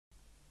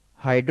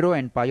Hydro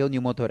and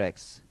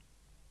pneumothorax.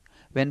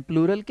 When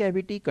pleural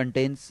cavity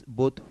contains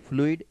both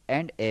fluid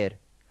and air,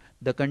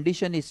 the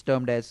condition is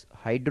termed as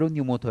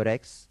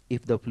hydropneumothorax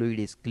if the fluid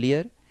is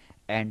clear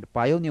and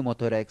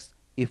pneumothorax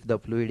if the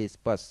fluid is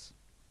pus.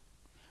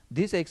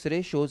 This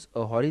X-ray shows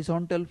a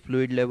horizontal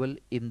fluid level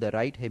in the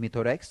right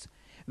hemithorax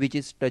which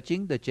is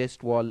touching the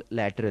chest wall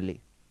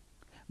laterally.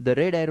 The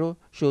red arrow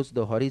shows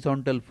the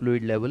horizontal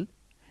fluid level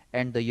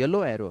and the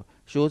yellow arrow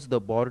shows the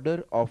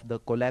border of the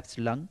collapsed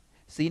lung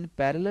seen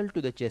parallel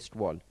to the chest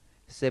wall,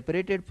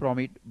 separated from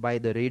it by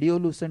the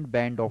radiolucent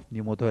band of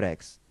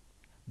pneumothorax.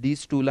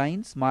 These two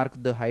lines mark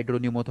the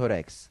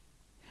hydropneumothorax.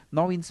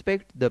 Now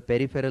inspect the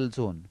peripheral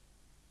zone.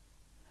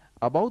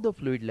 Above the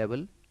fluid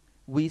level,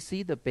 we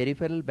see the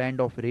peripheral band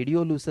of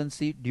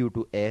radiolucency due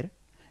to air,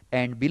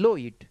 and below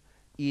it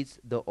is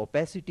the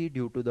opacity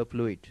due to the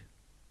fluid.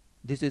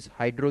 This is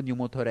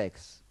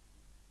hydropneumothorax.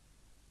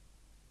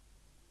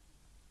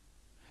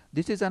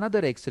 This is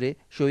another X-ray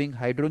showing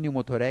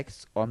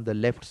hydropneumothorax on the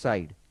left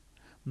side.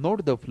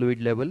 Note the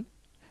fluid level,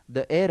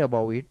 the air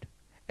above it,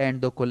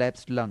 and the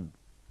collapsed lung.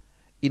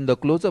 In the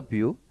close-up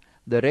view,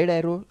 the red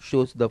arrow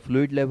shows the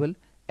fluid level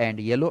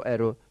and yellow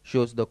arrow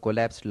shows the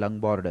collapsed lung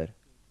border.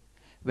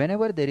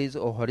 Whenever there is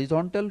a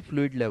horizontal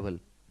fluid level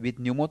with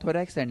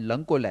pneumothorax and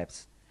lung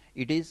collapse,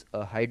 it is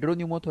a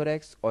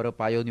hydropneumothorax or a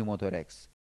pneumothorax.